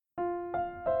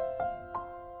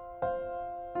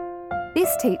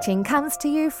This teaching comes to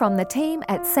you from the team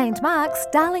at St Mark's,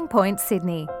 Darling Point,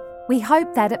 Sydney. We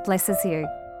hope that it blesses you.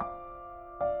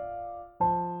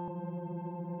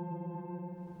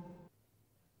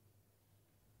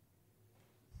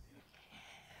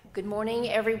 Good morning,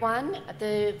 everyone.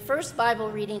 The first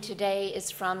Bible reading today is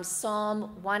from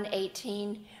Psalm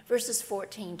 118, verses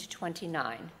 14 to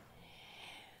 29.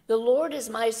 The Lord is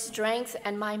my strength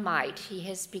and my might. He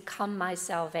has become my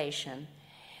salvation.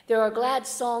 There are glad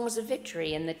songs of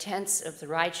victory in the tents of the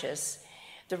righteous.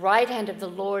 The right hand of the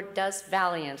Lord does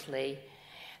valiantly.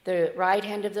 The right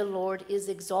hand of the Lord is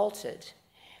exalted.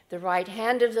 The right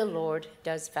hand of the Lord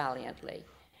does valiantly.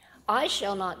 I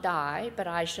shall not die, but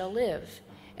I shall live,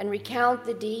 and recount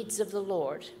the deeds of the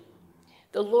Lord.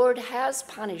 The Lord has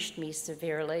punished me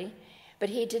severely, but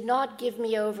he did not give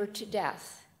me over to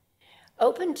death.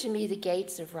 Open to me the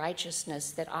gates of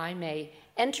righteousness, that I may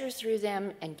enter through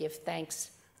them and give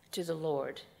thanks to the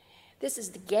Lord. This is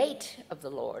the gate of the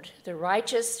Lord. The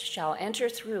righteous shall enter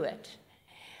through it.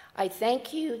 I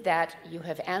thank you that you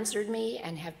have answered me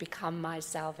and have become my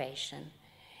salvation.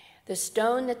 The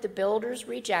stone that the builders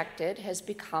rejected has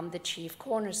become the chief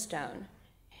cornerstone.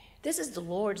 This is the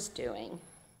Lord's doing.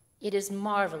 It is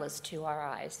marvelous to our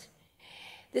eyes.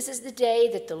 This is the day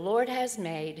that the Lord has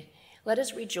made. Let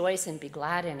us rejoice and be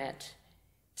glad in it.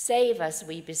 Save us,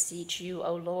 we beseech you,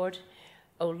 O Lord.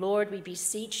 O Lord, we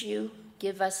beseech you,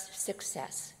 give us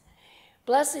success.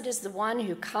 Blessed is the one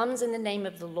who comes in the name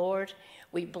of the Lord.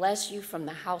 We bless you from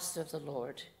the house of the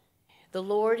Lord. The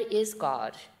Lord is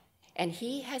God, and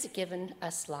he has given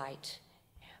us light.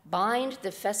 Bind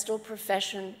the festal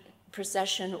procession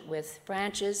with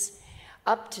branches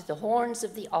up to the horns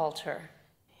of the altar.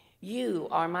 You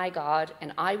are my God,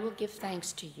 and I will give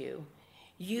thanks to you.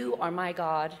 You are my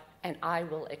God, and I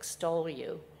will extol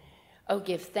you. Oh,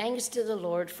 give thanks to the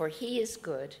Lord, for he is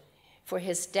good, for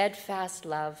his steadfast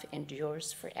love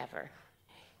endures forever.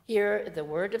 Hear the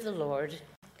word of the Lord.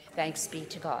 Thanks be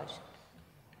to God.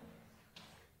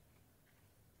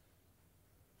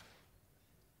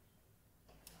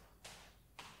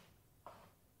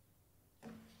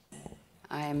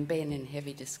 I am Ben in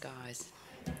heavy disguise.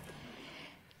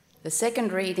 The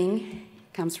second reading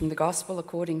comes from the Gospel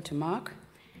according to Mark,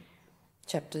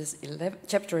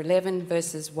 chapter 11,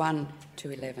 verses 1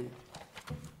 to 11.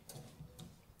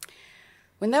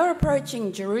 When they were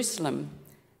approaching Jerusalem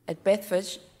at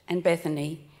Bethphage and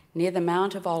Bethany, near the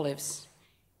Mount of Olives,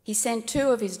 he sent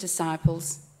two of his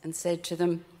disciples and said to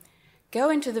them, "Go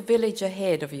into the village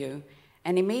ahead of you,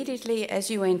 and immediately as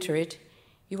you enter it,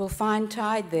 you will find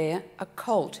tied there a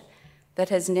colt that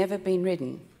has never been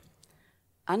ridden.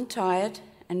 Untie it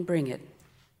and bring it.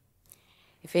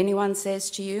 If anyone says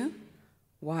to you,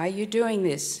 'Why are you doing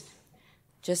this?'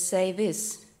 just say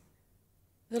this,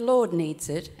 'The Lord needs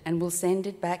it and will send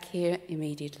it back here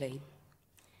immediately.'"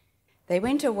 They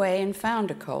went away and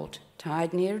found a colt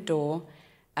tied near a door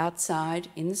outside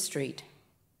in the street.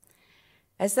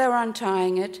 As they were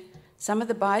untying it, some of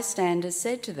the bystanders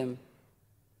said to them,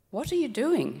 "What are you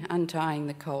doing, untying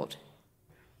the colt?"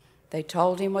 They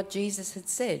told him what Jesus had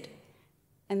said,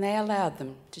 and they allowed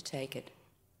them to take it.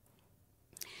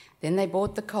 Then they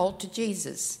brought the colt to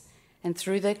Jesus and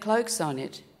threw their cloaks on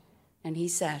it, and he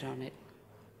sat on it.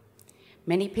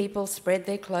 Many people spread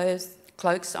their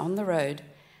cloaks on the road,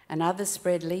 and others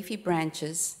spread leafy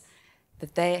branches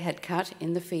that they had cut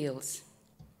in the fields.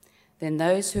 Then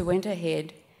those who went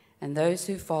ahead and those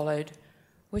who followed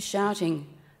were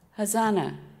shouting,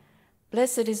 "Hosanna!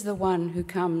 Blessed is the one who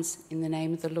comes in the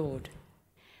name of the Lord.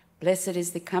 Blessed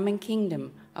is the coming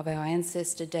kingdom of our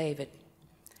ancestor David.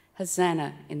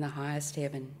 Hosanna in the highest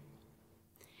heaven."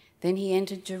 Then he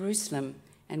entered Jerusalem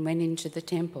and went into the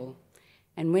temple.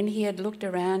 And when he had looked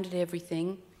around at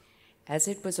everything, as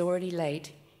it was already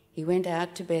late, he went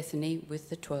out to Bethany with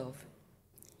the 12.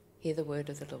 Hear the word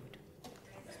of the Lord.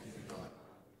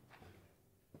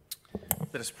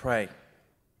 Let us pray.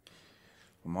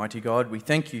 Almighty God, we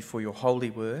thank you for your holy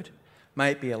word.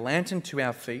 May it be a lantern to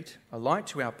our feet, a light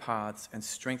to our paths, and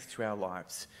strength to our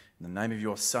lives. In the name of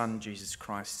your Son, Jesus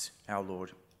Christ, our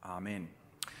Lord. Amen.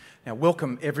 Now,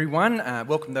 welcome everyone.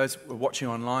 Welcome those who are watching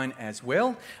online as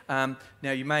well. Now,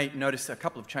 you may notice a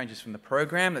couple of changes from the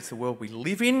program. That's the world we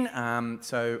live in.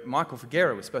 So, Michael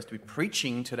Figueroa was supposed to be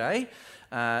preaching today.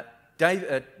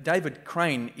 David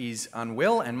Crane is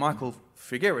unwell, and Michael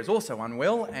Figueroa is also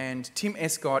unwell, and Tim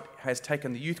Escott has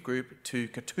taken the youth group to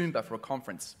Katoomba for a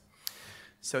conference.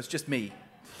 So it's just me.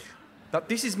 But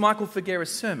this is Michael Figueroa's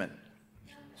sermon,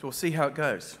 so we'll see how it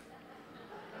goes.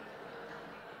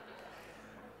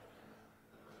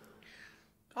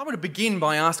 I want to begin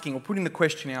by asking or putting the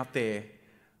question out there,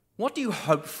 what do you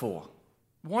hope for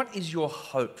What is your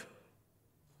hope?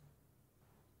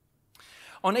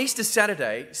 On Easter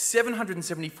Saturday,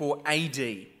 774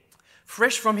 AD,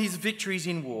 fresh from his victories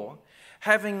in war,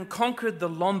 having conquered the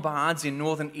Lombards in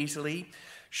northern Italy,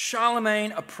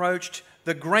 Charlemagne approached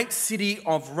the great city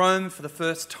of Rome for the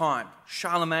first time.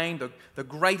 Charlemagne, the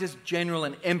greatest general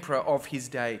and emperor of his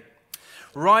day.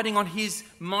 Riding on his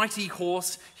mighty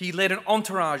horse, he led an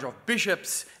entourage of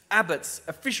bishops, abbots,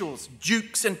 officials,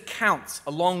 dukes and counts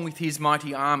along with his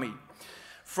mighty army.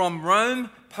 From Rome,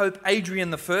 Pope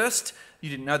Adrian I, you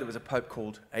didn't know there was a pope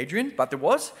called Adrian, but there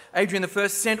was. Adrian I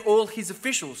sent all his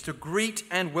officials to greet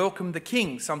and welcome the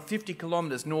king some 50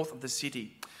 kilometres north of the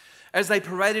city. As they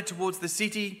paraded towards the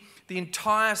city, the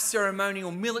entire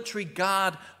ceremonial military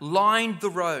guard lined the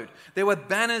road. There were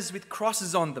banners with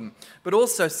crosses on them, but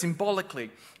also symbolically,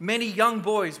 many young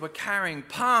boys were carrying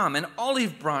palm and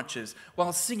olive branches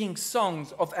while singing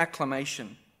songs of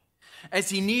acclamation. As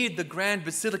he neared the grand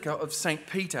basilica of St.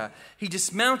 Peter, he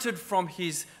dismounted from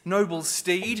his noble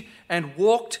steed and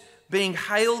walked, being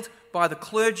hailed by the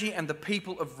clergy and the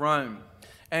people of Rome.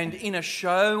 And in a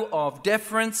show of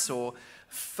deference or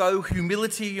faux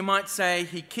humility, you might say,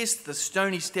 he kissed the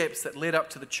stony steps that led up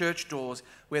to the church doors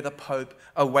where the Pope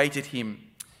awaited him.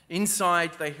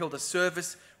 Inside, they held a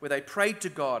service where they prayed to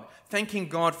God, thanking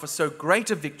God for so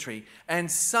great a victory, and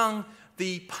sung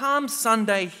the Palm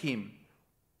Sunday hymn,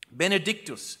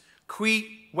 Benedictus,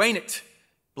 qui venit,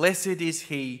 blessed is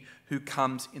he who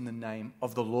comes in the name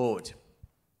of the Lord.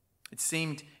 It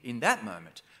seemed in that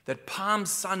moment that Palm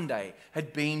Sunday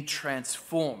had been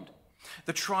transformed.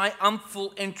 The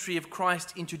triumphal entry of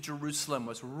Christ into Jerusalem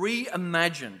was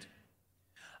reimagined.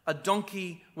 A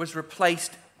donkey was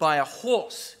replaced by a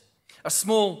horse. A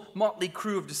small motley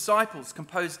crew of disciples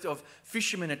composed of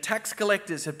fishermen and tax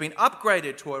collectors had been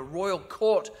upgraded to a royal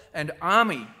court and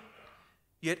army.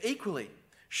 Yet equally,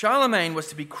 Charlemagne was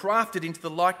to be crafted into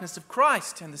the likeness of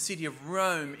Christ and the city of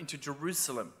Rome into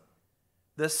Jerusalem.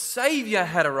 The Saviour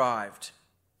had arrived.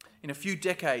 In a few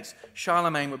decades,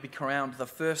 Charlemagne would be crowned the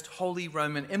first Holy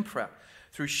Roman Emperor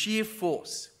through sheer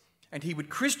force, and he would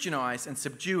Christianize and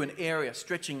subdue an area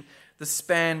stretching the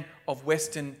span of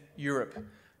Western Europe,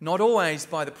 not always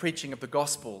by the preaching of the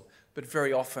gospel, but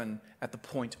very often at the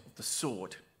point of the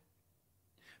sword.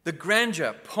 The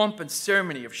grandeur, pomp and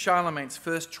ceremony of Charlemagne's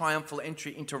first triumphal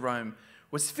entry into Rome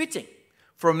was fitting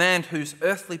for a man whose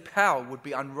earthly power would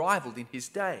be unrivaled in his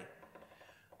day.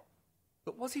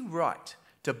 But was he right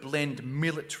to blend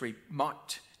military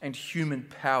might and human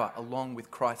power along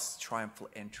with Christ's triumphal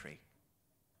entry?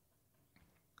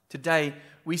 Today,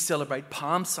 we celebrate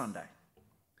Palm Sunday.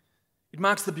 It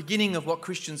marks the beginning of what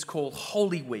Christians call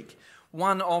Holy Week,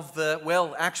 one of the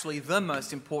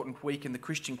most important week in the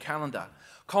Christian calendar,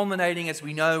 culminating, as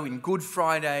we know, in Good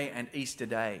Friday and Easter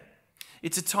Day.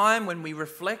 It's a time when we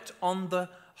reflect on the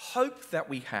hope that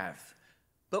we have.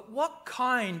 But what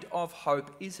kind of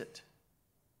hope is it?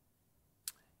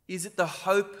 Is it the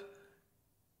hope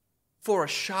for a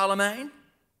Charlemagne?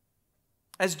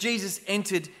 As Jesus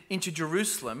entered into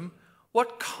Jerusalem,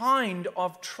 what kind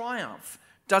of triumph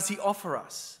does he offer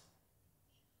us?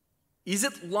 Is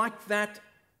it like that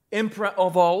emperor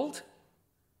of old,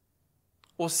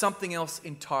 or something else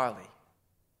entirely?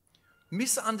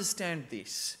 Misunderstand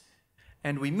this,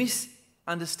 and we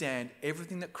misunderstand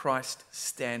everything that Christ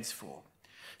stands for.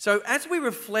 So as we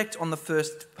reflect on the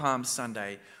first Palm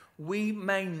Sunday, we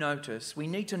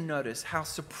need to notice how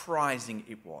surprising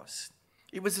it was.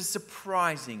 It was a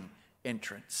surprising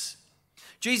entrance.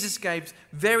 Jesus gave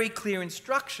very clear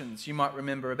instructions, you might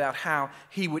remember, about how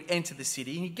he would enter the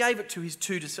city. And he gave it to his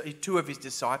two of his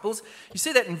disciples. You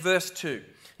see that in verse 2.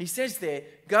 He says there,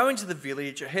 go into the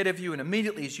village ahead of you, and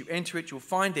immediately as you enter it, you'll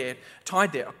find there,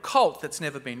 tied there, a colt that's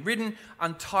never been ridden.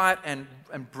 Untie it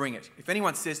and bring it. If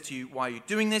anyone says to you, why are you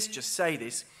doing this? Just say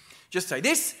this. Just say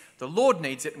this, the Lord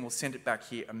needs it, and we'll send it back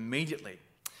here immediately.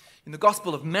 In the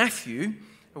Gospel of Matthew,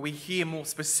 we hear more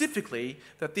specifically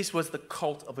that this was the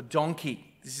colt of a donkey.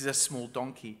 This is a small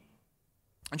donkey.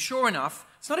 And sure enough,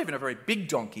 it's not even a very big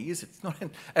donkey, is it? It's not,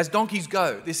 as donkeys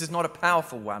go, this is not a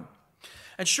powerful one.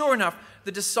 And sure enough,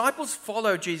 the disciples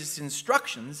followed Jesus'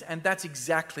 instructions, and that's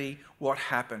exactly what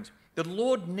happened. The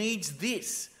Lord needs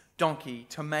this donkey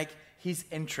to make his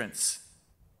entrance.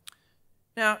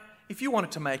 Now, if you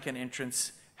wanted to make an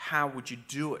entrance, how would you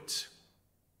do it?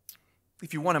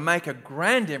 If you want to make a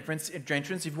grand entrance,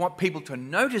 if you want people to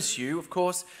notice you, of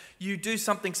course, you do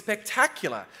something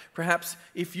spectacular. Perhaps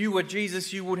if you were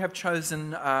Jesus, you would have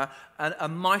chosen a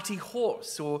mighty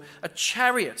horse or a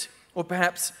chariot, or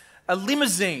perhaps a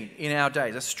limousine in our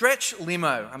days, a stretch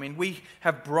limo. I mean, we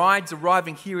have brides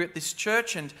arriving here at this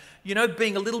church and,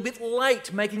 being a little bit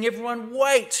late, making everyone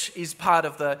wait is part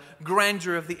of the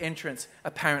grandeur of the entrance,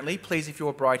 apparently. Please, if you're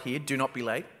a bride here, do not be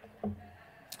late.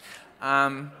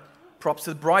 Props to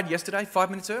the bride yesterday, 5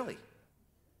 minutes early.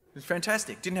 It was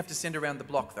fantastic. Didn't have to send her around the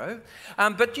block, though.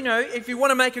 But, if you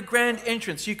want to make a grand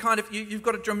entrance, you've got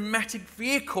a dramatic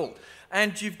vehicle,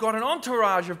 and you've got an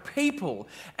entourage of people,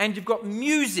 and you've got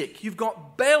music, you've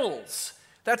got bells.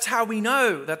 That's how we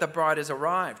know that the bride has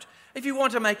arrived. If you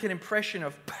want to make an impression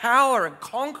of power and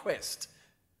conquest,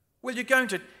 well, you're going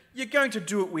to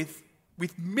do it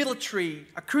with military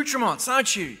accoutrements,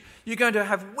 aren't you? You're going to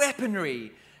have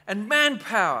weaponry and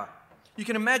manpower. You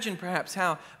can imagine perhaps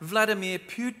how Vladimir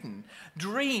Putin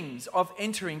dreams of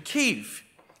entering Kyiv,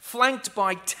 flanked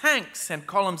by tanks and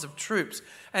columns of troops,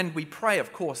 and we pray,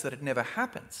 of course, that it never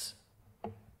happens.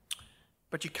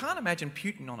 But you can't imagine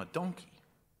Putin on a donkey,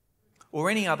 or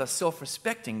any other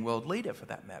self-respecting world leader for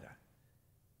that matter.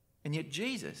 And yet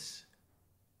Jesus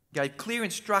gave clear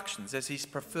instructions as his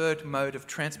preferred mode of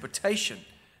transportation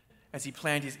as he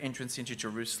planned his entrance into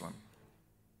Jerusalem.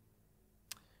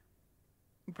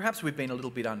 Perhaps we've been a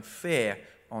little bit unfair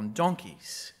on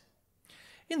donkeys.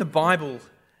 In the Bible,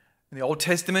 in the Old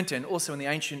Testament and also in the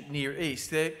ancient Near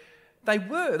East, there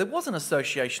was an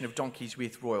association of donkeys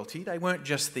with royalty. They weren't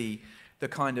just the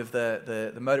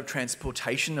mode of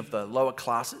transportation of the lower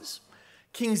classes.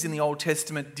 Kings in the Old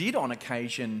Testament did on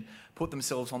occasion put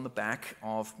themselves on the back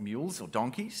of mules or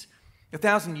donkeys.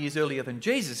 1,000 years earlier than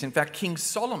Jesus, in fact, King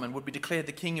Solomon would be declared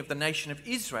the king of the nation of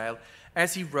Israel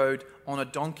as he rode on a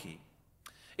donkey.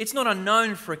 It's not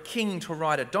unknown for a king to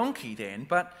ride a donkey then,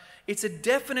 but it's a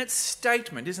definite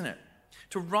statement, isn't it?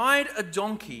 To ride a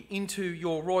donkey into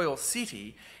your royal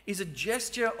city is a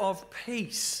gesture of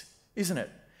peace, isn't it?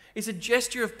 It's a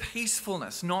gesture of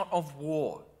peacefulness, not of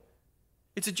war.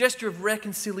 It's a gesture of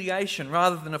reconciliation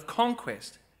rather than of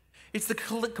conquest. It's the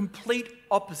complete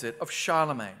opposite of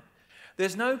Charlemagne.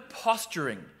 There's no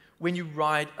posturing when you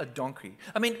ride a donkey.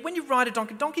 I mean, when you ride a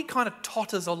donkey kind of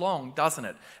totters along, doesn't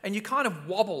it? And you kind of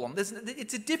wobble on.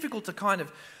 It's difficult to kind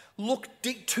of look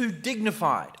too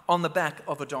dignified on the back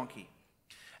of a donkey.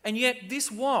 And yet this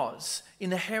was,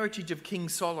 in the heritage of King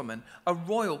Solomon, a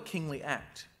royal kingly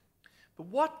act. But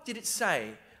what did it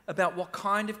say about what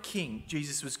kind of king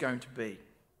Jesus was going to be?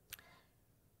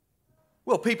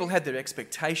 Well, people had their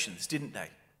expectations, didn't they?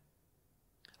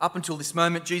 Up until this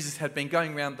moment, Jesus had been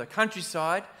going around the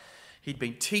countryside. He'd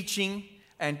been teaching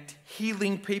and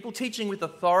healing people, teaching with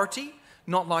authority,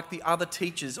 not like the other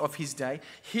teachers of his day,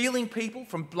 healing people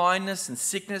from blindness and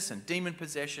sickness and demon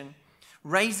possession,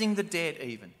 raising the dead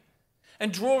even,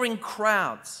 and drawing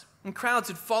crowds. And crowds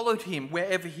had followed him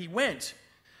wherever he went.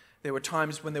 There were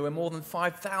times when there were more than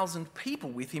 5,000 people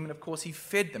with him, and of course he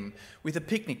fed them with a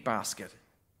picnic basket.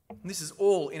 And this is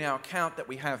all in our account that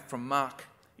we have from Mark,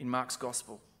 in Mark's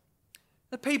Gospel.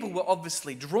 The people were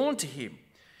obviously drawn to him.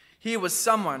 Here was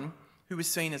someone who was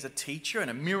seen as a teacher and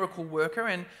a miracle worker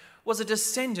and was a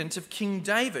descendant of King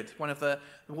David, one of the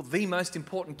most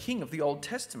important king of the Old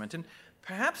Testament. And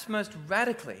perhaps most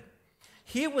radically,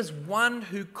 here was one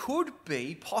who could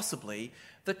be possibly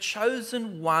the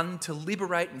chosen one to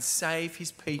liberate and save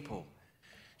his people.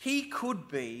 He could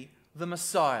be the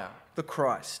Messiah, the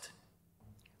Christ.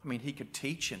 I mean, he could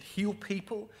teach and heal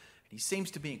people. He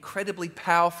seems to be incredibly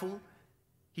powerful.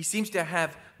 He seems to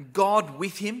have God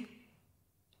with him.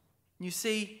 You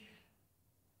see,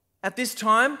 at this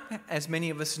time, as many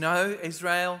of us know,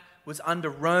 Israel was under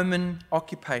Roman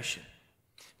occupation.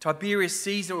 Tiberius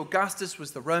Caesar Augustus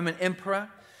was the Roman emperor.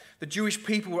 The Jewish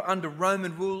people were under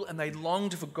Roman rule, and they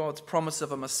longed for God's promise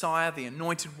of a Messiah, the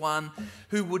anointed one,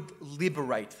 who would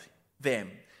liberate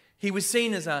them. He was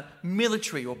seen as a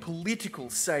military or political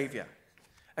savior,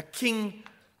 a king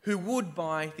who would,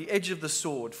 by the edge of the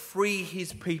sword, free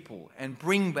his people and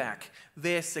bring back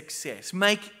their success,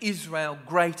 make Israel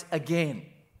great again.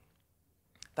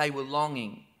 They were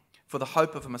longing for the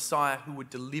hope of a Messiah who would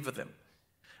deliver them.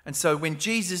 And so when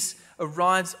Jesus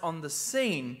arrives on the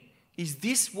scene, is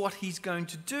this what he's going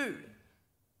to do?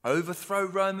 Overthrow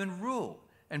Roman rule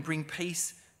and bring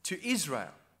peace to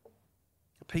Israel?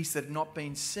 A peace that had not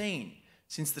been seen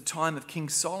since the time of King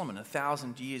Solomon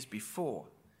 1,000 years before.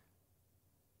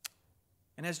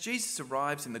 And as Jesus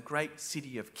arrives in the great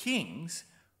city of kings,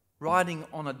 riding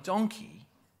on a donkey,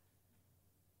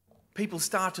 people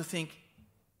start to think,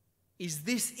 is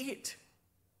this it?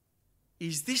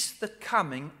 Is this the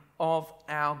coming of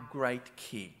our great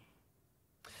king?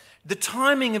 The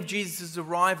timing of Jesus'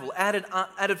 arrival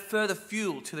added further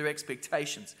fuel to their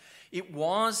expectations. It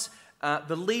was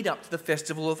the lead up to the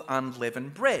festival of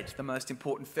unleavened bread, the most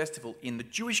important festival in the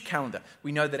Jewish calendar.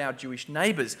 We know that our Jewish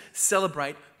neighbours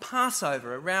celebrate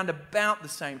Passover around about the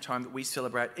same time that we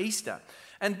celebrate Easter.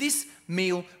 And this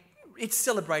meal, it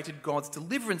celebrated God's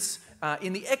deliverance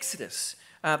in the Exodus,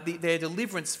 their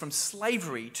deliverance from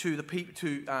slavery to the people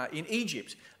in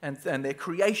Egypt, and their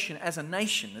creation as a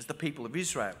nation, as the people of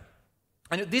Israel.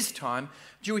 And at this time,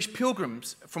 Jewish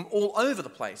pilgrims from all over the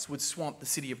place would swamp the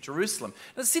city of Jerusalem.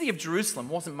 Now, the city of Jerusalem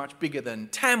wasn't much bigger than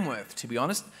Tamworth, to be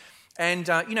honest. And,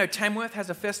 Tamworth has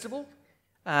a festival.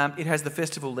 It has the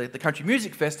festival, the Country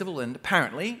Music Festival, and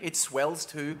apparently it swells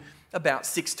to about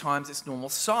 6 times its normal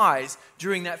size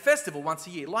during that festival once a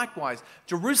year. Likewise,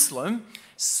 Jerusalem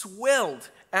swelled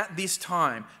at this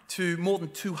time to more than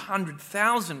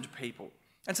 200,000 people.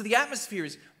 And so the atmosphere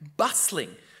is bustling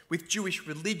with Jewish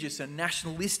religious and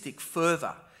nationalistic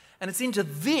fervour. And it's into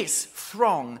this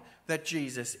throng that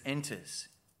Jesus enters.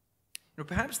 Now,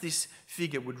 perhaps this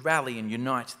figure would rally and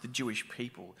unite the Jewish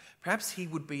people. Perhaps he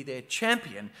would be their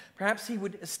champion. Perhaps he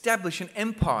would establish an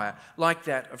empire like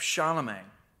that of Charlemagne.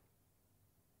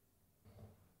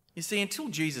 You see, until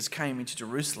Jesus came into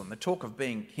Jerusalem, the talk of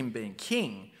him being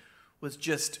king was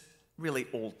just really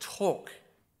all talk.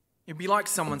 It'd be like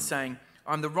someone saying,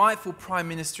 I'm the rightful Prime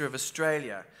Minister of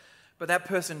Australia, but that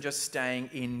person just staying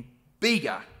in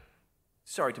Bega.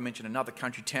 Sorry to mention another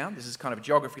country town. This is kind of a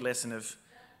geography lesson of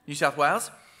New South Wales.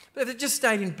 But if they just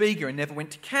stayed in Bega and never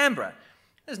went to Canberra,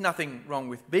 there's nothing wrong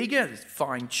with Bega. There's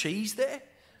fine cheese there.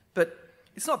 But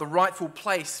it's not the rightful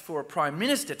place for a Prime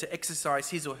Minister to exercise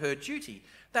his or her duty.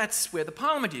 That's where the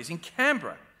Parliament is, in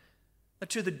Canberra. But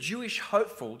to the Jewish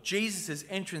hopeful, Jesus'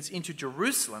 entrance into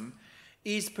Jerusalem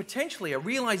is potentially a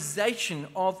realization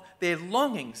of their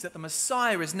longings that the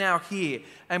Messiah is now here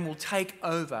and will take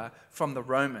over from the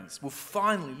Romans, will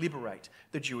finally liberate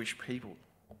the Jewish people.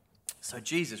 So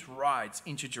Jesus rides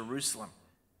into Jerusalem.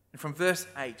 And from verse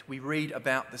 8, we read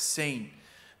about the scene.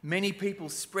 Many people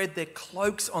spread their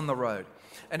cloaks on the road,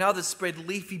 and others spread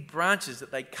leafy branches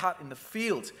that they cut in the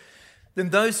fields. Then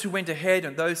those who went ahead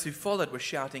and those who followed were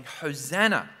shouting,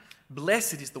 Hosanna!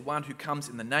 Blessed is the one who comes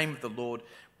in the name of the Lord.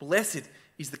 Blessed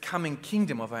is the coming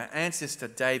kingdom of our ancestor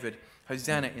David.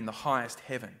 Hosanna in the highest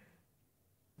heaven.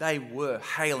 They were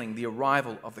hailing the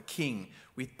arrival of the king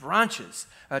with branches.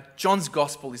 John's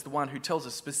gospel is the one who tells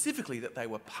us specifically that they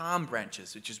were palm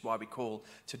branches, which is why we call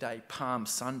today Palm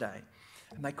Sunday.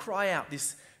 And they cry out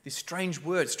this strange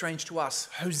word, strange to us,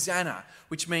 Hosanna,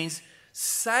 which means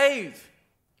save.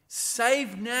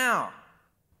 Save now.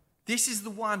 This is the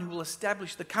one who will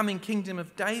establish the coming kingdom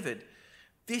of David.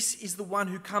 This is the one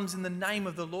who comes in the name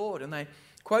of the Lord. And they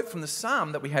quote from the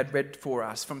psalm that we had read for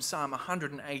us, from Psalm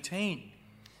 118.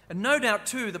 And no doubt,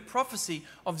 too, the prophecy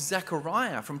of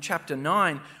Zechariah from chapter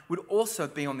 9 would also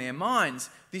be on their minds.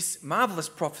 This marvellous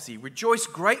prophecy, rejoice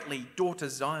greatly, daughter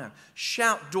Zion.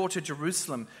 Shout, daughter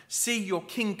Jerusalem. See, your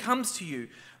king comes to you,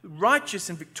 righteous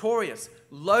and victorious,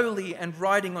 lowly and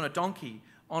riding on a donkey,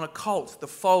 on a colt, the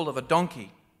foal of a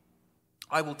donkey.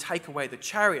 I will take away the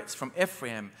chariots from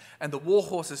Ephraim and the war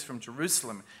horses from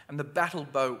Jerusalem, and the battle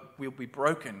bow will be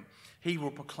broken. He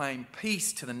will proclaim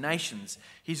peace to the nations.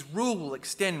 His rule will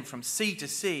extend from sea to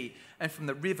sea and from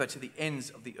the river to the ends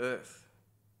of the earth.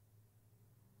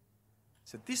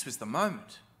 So this was the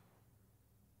moment.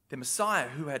 The Messiah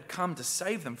who had come to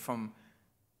save them from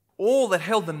all that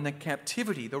held them in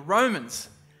captivity, the Romans.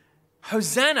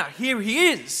 Hosanna, here he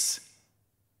is.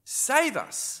 Save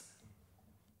us.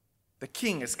 The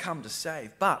king has come to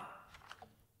save. But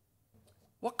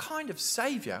what kind of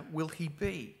saviour will he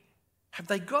be? Have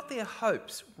they got their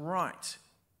hopes right?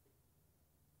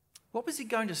 What was he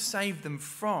going to save them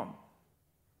from?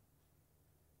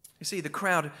 You see, the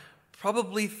crowd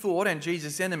probably thought, and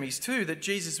Jesus' enemies too, that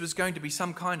Jesus was going to be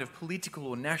some kind of political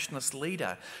or nationalist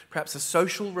leader, perhaps a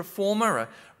social reformer, a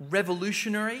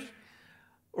revolutionary,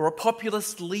 or a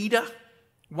populist leader,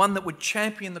 one that would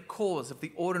champion the cause of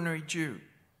the ordinary Jew.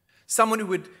 Someone who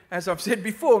would, as I've said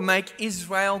before, make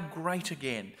Israel great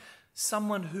again.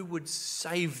 Someone who would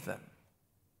save them.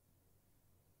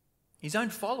 His own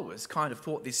followers kind of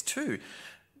thought this too.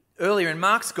 Earlier in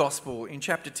Mark's Gospel, in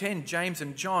chapter 10, James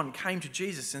and John came to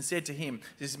Jesus and said to him,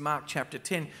 this is Mark chapter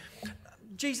 10,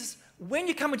 Jesus, when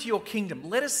you come into your kingdom,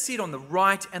 let us sit on the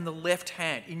right and the left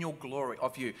hand in your glory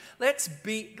of you. Let us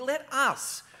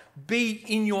be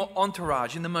in your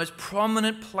entourage, in the most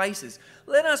prominent places.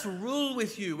 Let us rule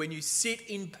with you when you sit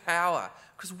in power,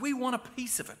 because we want a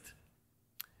piece of it.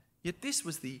 Yet this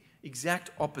was the exact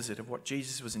opposite of what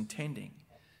Jesus was intending.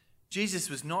 Jesus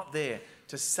was not there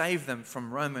to save them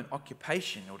from Roman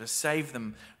occupation or to save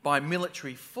them by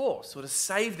military force or to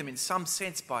save them in some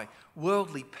sense by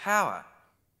worldly power.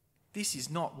 This is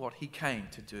not what he came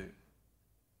to do.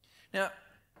 Now,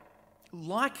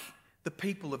 like the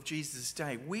people of Jesus'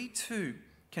 day, we too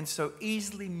can so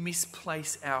easily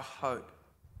misplace our hope.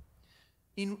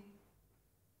 In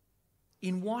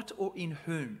what or in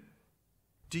whom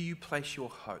do you place your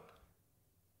hope?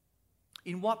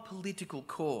 In what political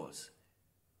cause?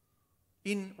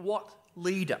 In what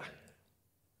leader?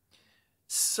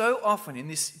 So often in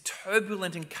this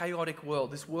turbulent and chaotic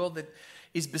world, this world that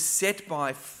is beset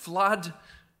by flood,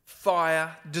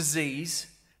 fire, disease,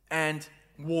 and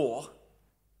war,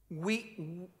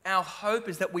 our hope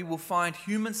is that we will find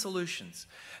human solutions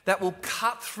that will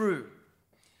cut through,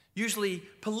 usually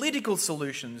political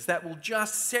solutions that will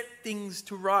just set things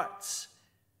to rights.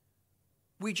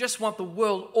 We just want the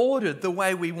world ordered the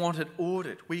way we want it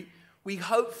ordered. We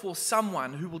hope for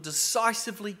someone who will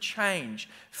decisively change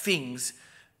things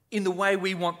in the way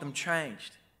we want them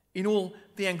changed. In all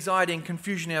the anxiety and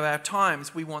confusion of our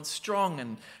times, we want strong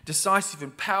and decisive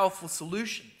and powerful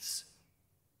solutions.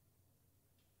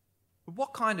 But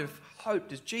what kind of hope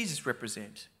does Jesus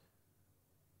represent?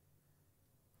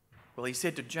 Well, he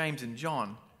said to James and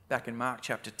John back in Mark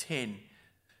chapter 10,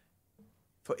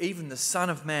 "For even the Son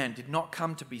of Man did not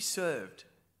come to be served,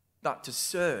 but to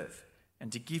serve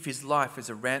and to give his life as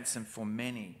a ransom for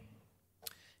many."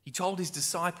 He told his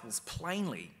disciples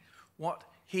plainly what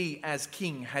he as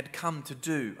king had come to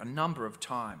do a number of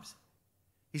times.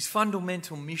 His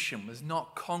fundamental mission was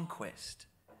not conquest.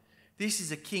 This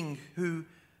is a king who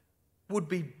would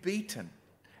be beaten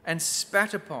and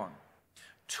spat upon,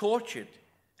 tortured,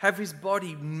 have his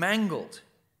body mangled,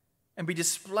 and be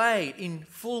displayed in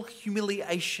full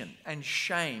humiliation and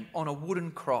shame on a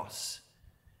wooden cross.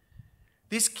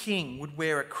 This king would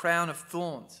wear a crown of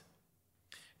thorns.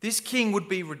 This king would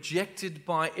be rejected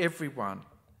by everyone.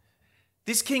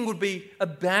 This king would be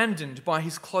abandoned by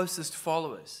his closest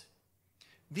followers.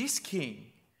 This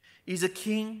king is a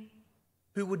king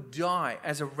who would die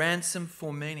as a ransom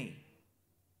for many.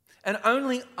 And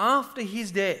only after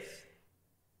his death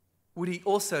would he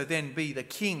also then be the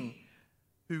king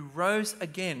who rose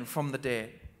again from the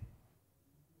dead.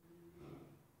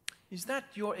 Is that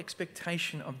your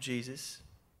expectation of Jesus?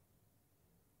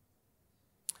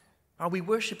 Are we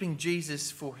worshipping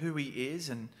Jesus for who he is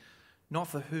and not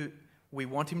for who we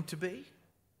want him to be?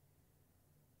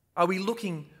 Are we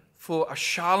looking for a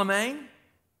Charlemagne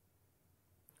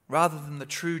rather than the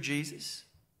true Jesus?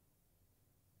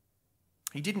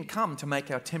 He didn't come to make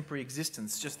our temporary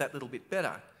existence just that little bit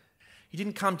better. He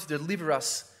didn't come to deliver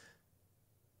us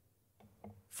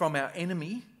from our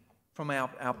enemy, from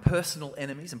our personal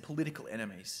enemies and political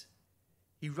enemies.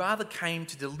 He rather came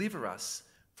to deliver us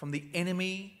from the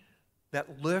enemy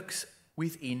that lurks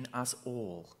within us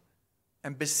all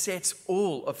and besets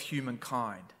all of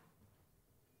humankind.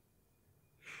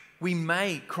 We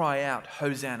may cry out,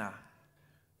 "Hosanna,"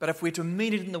 but if we're to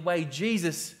mean it in the way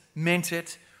Jesus meant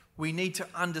it, we need to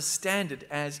understand it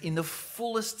as in the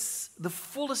fullest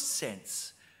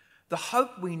sense. The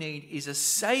hope we need is a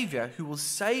Saviour who will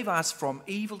save us from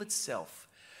evil itself,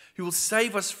 who will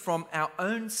save us from our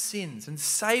own sins and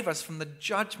save us from the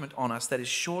judgment on us that is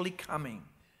surely coming.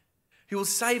 He will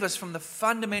save us from the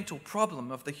fundamental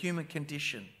problem of the human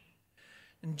condition.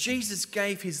 And Jesus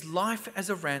gave his life as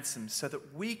a ransom so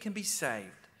that we can be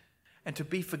saved and to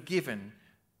be forgiven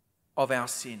of our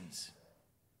sins.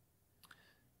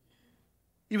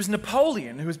 It was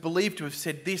Napoleon who was believed to have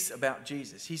said this about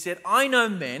Jesus. He said, "I know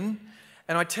men,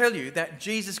 and I tell you that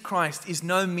Jesus Christ is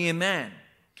no mere man.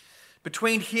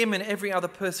 Between him and every other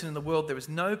person in the world, there is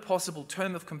no possible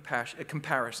term of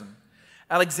comparison.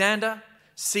 Alexander,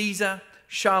 Caesar,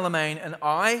 Charlemagne, and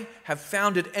I have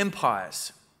founded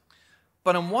empires.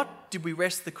 But on what did we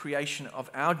rest the creation of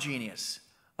our genius?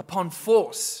 Upon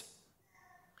force.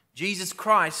 Jesus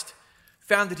Christ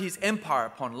founded his empire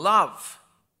upon love.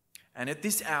 And at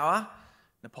this hour,"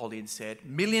 Napoleon said,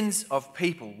 "millions of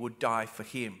people would die for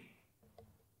him."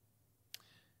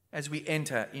 As we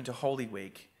enter into Holy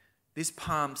Week, this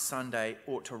Palm Sunday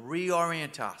ought to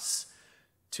reorient us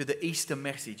to the Easter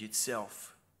message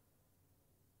itself.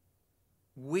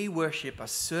 We worship a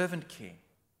servant king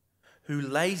who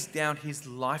lays down his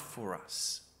life for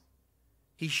us.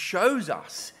 He shows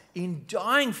us in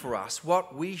dying for us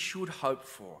what we should hope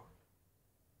for.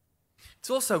 It's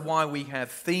also why we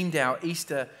have themed our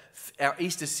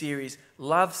Easter series,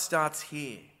 Love Starts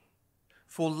Here.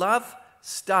 For love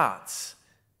starts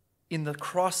in the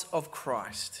cross of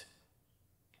Christ.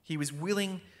 He was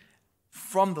willing,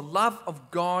 from the love of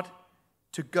God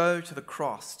to go to the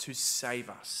cross to save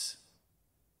us.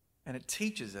 And it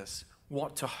teaches us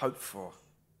what to hope for.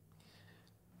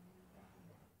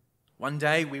 One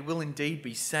day we will indeed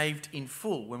be saved in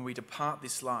full when we depart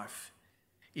this life.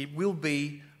 It will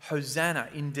be Hosanna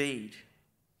indeed.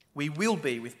 We will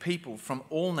be with people from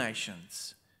all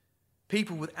nations,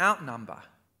 people without number,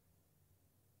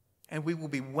 and we will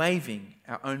be waving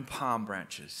our own palm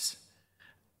branches.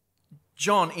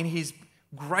 John, in his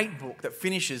great book that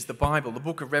finishes the Bible, the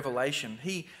book of Revelation,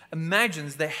 he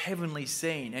imagines the heavenly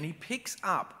scene, and he picks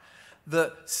up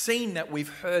the scene that we've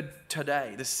heard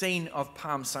today, the scene of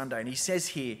Palm Sunday. And he says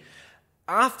here,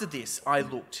 "After this I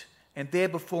looked, and there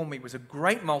before me was a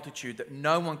great multitude that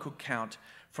no one could count,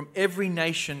 from every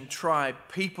nation, tribe,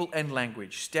 people, and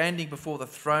language, standing before the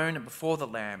throne and before the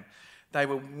Lamb. They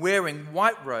were wearing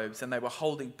white robes, and they were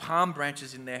holding palm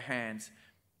branches in their hands,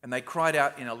 and they cried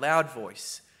out in a loud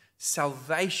voice,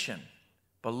 'Salvation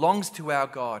belongs to our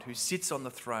God who sits on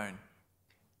the throne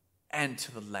and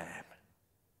to the Lamb.'"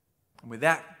 And with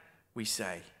that, we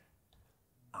say,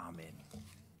 Amen.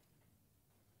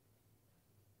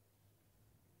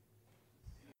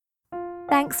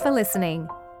 Thanks for listening.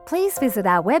 Please visit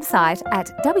our website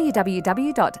at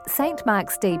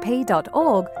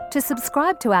www.stmarksdp.org to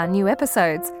subscribe to our new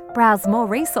episodes, browse more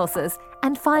resources,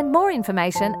 and find more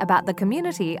information about the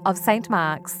community of St.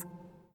 Mark's.